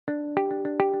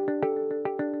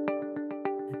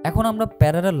এখন আমরা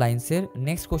parallel লাইন্সের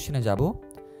next কোশ্চেনে যাব।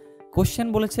 কোশ্চেন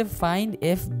বলেছে find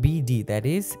F B D, that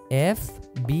is F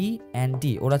B and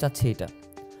D, ওরা চাচ্ছে এটা।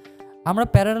 আমরা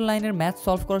প্যারালাল লাইনের ম্যাথ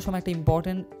সলভ করার সময় একটা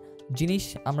ইম্পর্টেন্ট জিনিস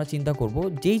আমরা চিন্তা করব,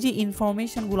 যেই যে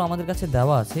ইনফরমেশনগুলো আমাদের কাছে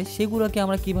দেওয়া আছে সেগুলোকে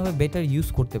আমরা কিভাবে বেটার ইউজ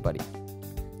করতে পারি।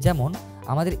 যেমন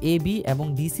আমাদের এ বি এবং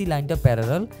ডিসি লাইনটা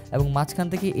প্যারালাল এবং মাঝখান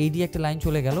থেকে এডি একটা লাইন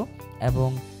চলে গেল এবং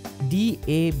ডি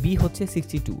এ বি হচ্ছে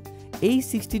 62। এই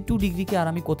 62 ডিগ্রিকে আর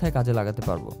আমি কোথায় কাজে লাগাতে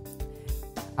পারবো?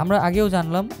 আমরা আগেও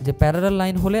জানলাম যে প্যারালাল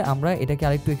লাইন হলে আমরা এটাকে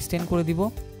আরেকটু এক্সটেন্ড করে দিব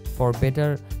for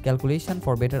better calculation,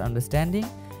 for better understanding.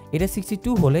 এটা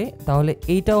 62 হলে তাহলে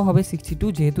এইটাও হবে 62,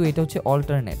 যেহেতু এটা হচ্ছে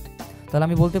অল্টারনেট। তাহলে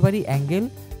আমি বলতে পারি angle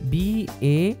B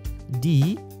A D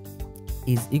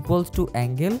is equals to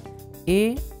angle A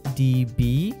D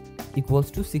B equals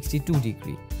to 62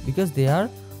 degree because they R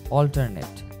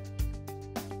alternate.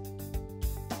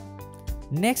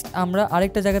 Next আমরা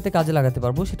আরেকটা জায়গাতে কাজে লাগাতে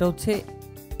পারবো, সেটা হচ্ছে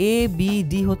এ বি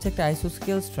ডি হচ্ছে একটা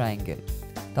আইসোস্কেলস ট্রায়াঙ্গেল।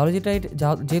 তাহলে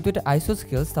যেহেতু এটা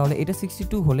আইসোস্কেলস তাহলে এটা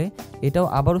 62 হলে এটাও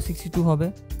আবারও 62 হবে।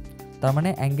 তার মানে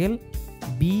angle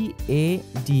B A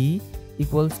D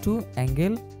equals to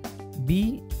angle B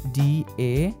D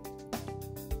A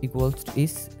equals to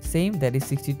is same, that is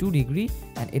 62 degree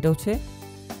and এটা হচ্ছে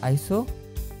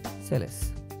আইসোসেলেস।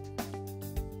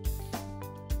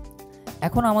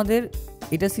 এখন আমাদের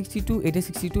এটা 62, এটা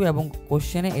 62 এবং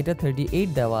কোশ্চেনে এটা 38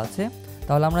 দেওয়া আছে।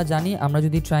 তাহলে আমরা জানি আমরা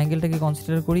যদি ট্রায়াঙ্গেলটাকে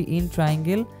কনসিডার করি ইন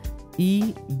ট্রায়াঙ্গেল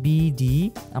ইবিডি,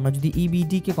 আমরা যদি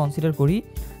ইবিডিকে কনসিডার করি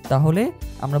তাহলে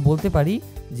আমরা বলতে পারি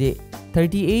যে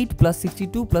 38 plus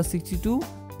 62 plus 62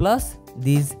 plus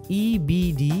this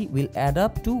EBD will add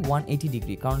up to 180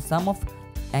 degree, কারণ সাম of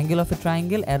angle of a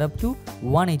triangle add up to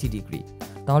 180 degree.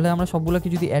 তাহলে আমরা সবগুলোকে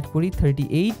যদি অ্যাড করি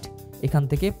 38 এখান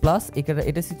থেকে প্লাস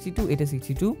এটা 62, এটা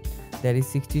 62, that is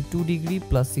 62 degree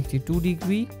plus 62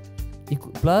 degree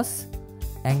plus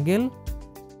angle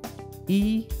E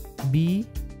B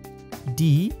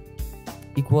D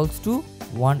equals to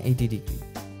 180 degree.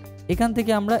 এখান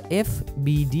থেকে আমরা এফ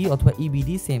বিডি অথবা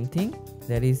EBD same thing,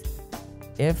 that is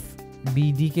F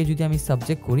বিডিকে যদি আমি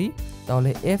সাবজেক্ট করি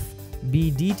তাহলে এফ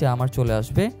বিডিটা আমার চলে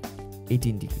আসবে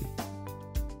 18 ডিগ্রি।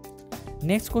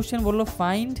 নেক্সট কোশ্চেন বললো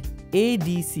ফাইন্ড এ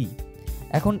ডিসি।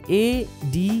 এখন এ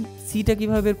ডি সিটা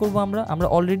কীভাবে বের করবো? আমরা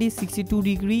অলরেডি 62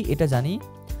 ডিগ্রি এটা জানি,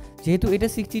 যেহেতু এটা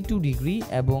 62 ডিগ্রি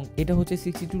এবং এটা হচ্ছে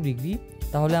 62 ডিগ্রি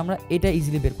তাহলে আমরা এটা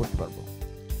ইজিলি বের করতে পারবো।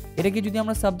 এটাকে যদি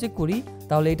আমরা সাবজেক্ট করি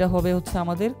তাহলে এটা হবে হচ্ছে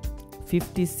আমাদের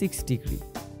 56 ডিগ্রি।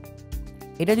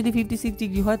 এটা যদি 56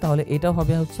 ডিগ্রি হয় তাহলে এটা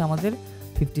হবে হচ্ছে আমাদের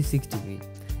 56 ডিগ্রি।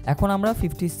 এখন আমরা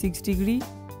 56 degree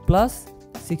plus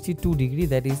 62 degree,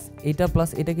 that is এটা প্লাস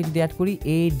এটাকে যদি অ্যাড করি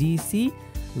A D C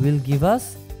will give us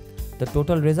the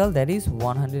total result, that is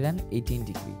 118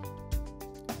 degree.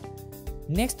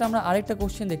 Next আমরা আরেকটা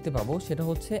কোশ্চেন দেখতে পাবো, সেটা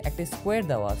হচ্ছে একটা স্কোয়ার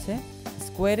দেওয়া আছে,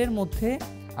 স্কোয়ারের মধ্যে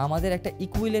আমাদের একটা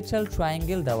ইকুইলেটারাল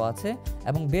ট্রায়াঙ্গেল দেওয়া আছে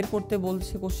এবং বের করতে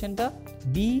বলছে কোশ্চেনটা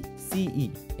বিসিই।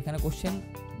 এখানে কোশ্চেন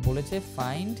বলেছে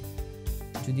ফাইন্ড,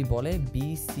 যদি বলে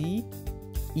বিসিই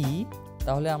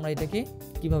তাহলে আমরা এটাকে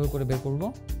কিভাবে করে বের করব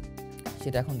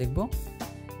সেটা এখন দেখব।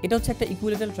 এটা হচ্ছে একটা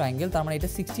ইকুইলেটারাল ট্রায়াঙ্গেল, তার মানে এটা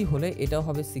 60 হলে এটাও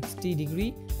হবে 60 ডিগ্রি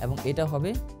এবং এটা হবে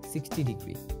 60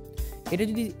 ডিগ্রি।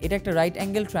 এটা একটা right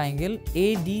angle triangle, A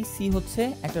D C হচ্ছে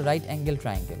একটা right angle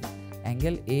triangle,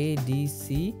 angle A D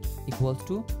C equals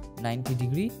to 90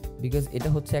 degree because এটা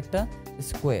হচ্ছে একটা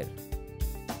স্কোয়ার।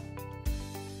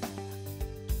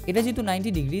 এটা যেহেতু 90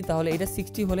 ডিগ্রি তাহলে এটা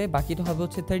 60 হলে বাকিটা হবে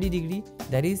হচ্ছে 30 degree,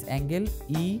 that is angle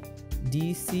E D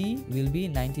C will be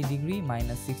 90 degree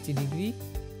minus 60 degree,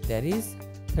 that is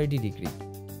 30 degree.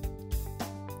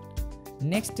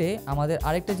 নেক্সটে আমাদের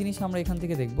আরেকটা জিনিস আমরা এখান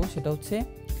থেকে দেখব, সেটা হচ্ছে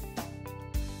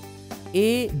এ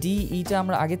ডি ইটা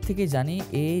আমরা আগের থেকে জানি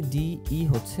এ ডি ই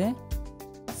হচ্ছে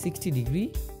 60 ডিগ্রি,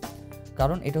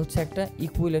 কারণ এটা হচ্ছে একটা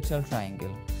ইকুইলেটারাল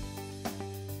ট্রায়াঙ্গেল,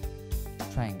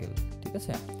 ঠিক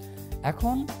আছে।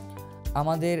 এখন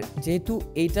আমাদের যেহেতু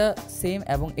এইটা সেম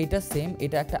এবং এটা সেম,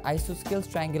 এটা একটা আইসোস্কেলস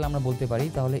ট্রায়াঙ্গেল আমরা বলতে পারি,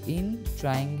 তাহলে in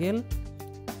triangle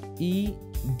E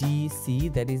D C,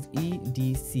 that is E D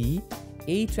C,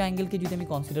 এই ট্রায়াঙ্গেলকে যদি আমি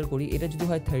কনসিডার করি এটা যদি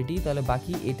হয় 30 তাহলে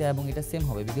বাকি এটা এবং এটা সেম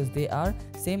হবে because they R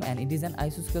same and it is an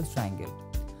আইসোস্কেলস triangle.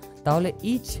 তাহলে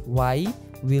ইচ ওয়াই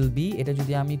উইল বি, এটা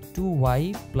যদি আমি 2y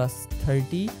প্লাস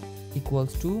 30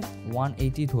 ইকুয়ালস টু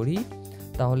 180 ধরি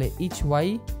তাহলে each why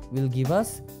will give us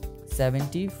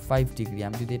 75 degree.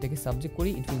 আমি যদি এটাকে সাবজেক্ট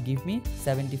করি it will give me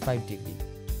 75 degree.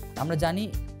 আমরা জানি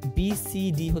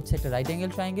বিসিডি হচ্ছে একটা রাইট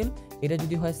অ্যাঙ্গেল ট্রায়াঙ্গেল, এটা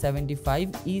যদি হয় 75,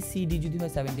 ইসিডি যদি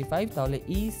হয় 75 তাহলে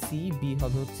ইসিবি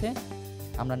হবে হচ্ছে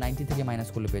আমরা 90 থেকে মাইনাস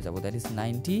করলে পেয়ে যাবো, দ্যাট ইজ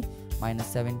 90 মাইনাস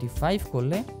 75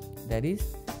 করলে that is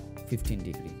 15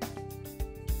 degree.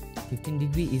 15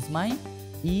 degree is my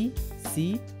E,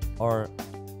 C or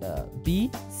B,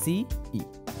 C,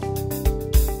 E.